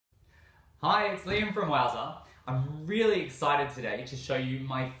Hi, it's Liam from Wowza. I'm really excited today to show you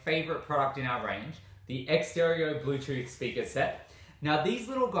my favorite product in our range, the X-Tereo Bluetooth speaker set. Now these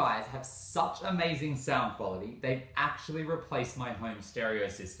little guys have such amazing sound quality, they've actually replaced my home stereo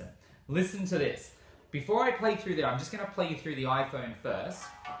system. Listen to this. Before I play through there, I'm just going to play you through the iPhone first.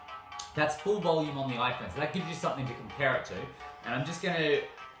 That's full volume on the iPhone, so that gives you something to compare it to. And I'm just going to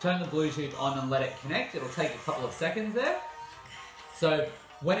turn the Bluetooth on and let it connect. It'll take a couple of seconds there. So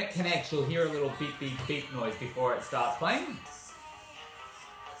when it connects, you'll hear a little beep, beep, beep noise before it starts playing.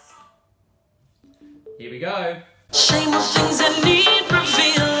 Here we go. Shame of things that need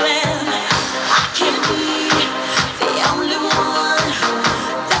revealing. I can't be the only one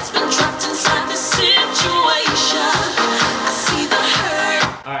that's been trapped inside this situation. I see the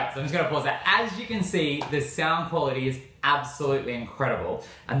hurt. Alright, so I'm just going to pause that. As you can see, the sound quality is absolutely incredible.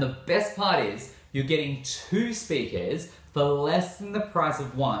 And the best part is, you're getting two speakers for less than the price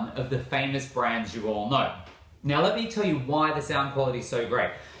of one of the famous brands you all know. Now let me tell you why the sound quality is so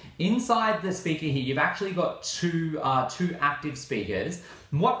great. Inside the speaker here, you've actually got two active speakers.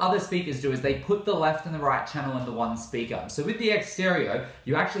 And what other speakers do is they put the left and the right channel into one speaker. So with the X-Tereo,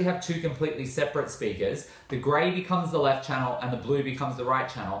 you actually have two completely separate speakers. The grey becomes the left channel and the blue becomes the right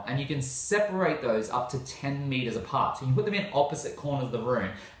channel, and you can separate those up to 10 meters apart. So you can put them in opposite corners of the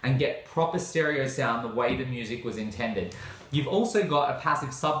room and get proper stereo sound the way the music was intended. You've also got a passive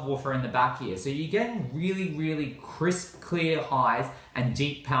subwoofer in the back here, so you're getting really, really crisp, clear highs and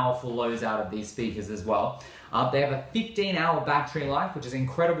deep, powerful lows out of these speakers as well. They have a 15-hour battery life, which is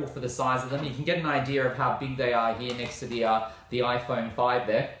incredible for the size of them. You can get an idea of how big they are here next to the iPhone 5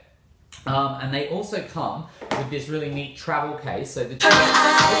 there. And they also come with this really neat travel case. So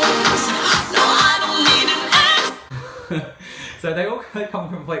So they all come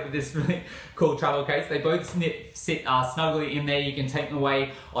complete with this really cool travel case. They both sit snugly in there. You can take them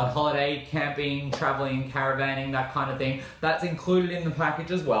away on holiday, camping, traveling, caravanning, that kind of thing. That's included in the package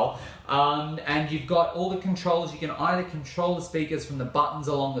as well. And you've got all the controls. You can either control the speakers from the buttons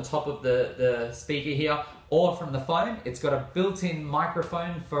along the top of the speaker here, or from the phone. It's got a built-in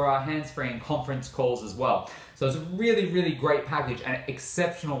microphone for our hands-free and conference calls as well. So it's a really, really great package and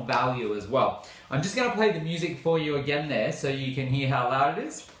exceptional value as well. I'm just gonna play the music for you again there so you can hear how loud it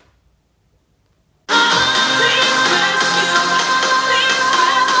is.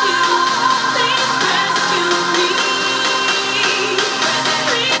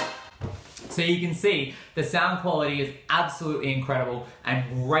 So you can see the sound quality is absolutely incredible and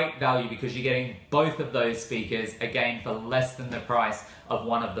great value because you're getting both of those speakers, again, for less than the price of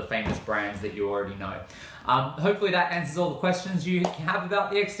one of the famous brands that you already know. Hopefully that answers all the questions you have about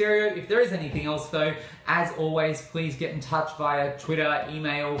the X-Tereo. If there is anything else though, as always, please get in touch via Twitter,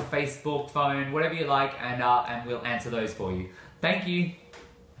 email, Facebook, phone, whatever you like, and we'll answer those for you. Thank you.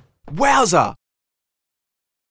 Wowza!